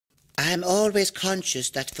I am always conscious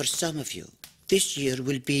that for some of you, this year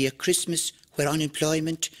will be a Christmas where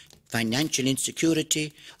unemployment, financial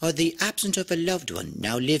insecurity, or the absence of a loved one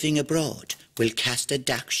now living abroad will cast a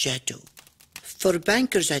dark shadow. For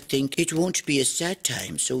bankers, I think it won't be a sad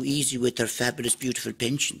time so easy with their fabulous, beautiful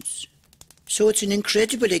pensions. So it's an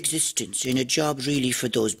incredible existence in a job really for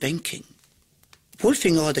those banking.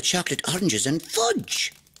 Wolfing all the chocolate oranges and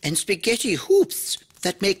fudge and spaghetti hoops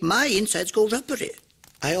that make my insides go rubbery.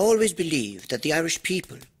 I always believe that the Irish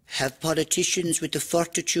people have politicians with the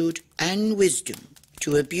fortitude and wisdom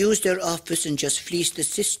to abuse their office and just fleece the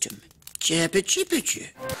system. Jabba jibba jib.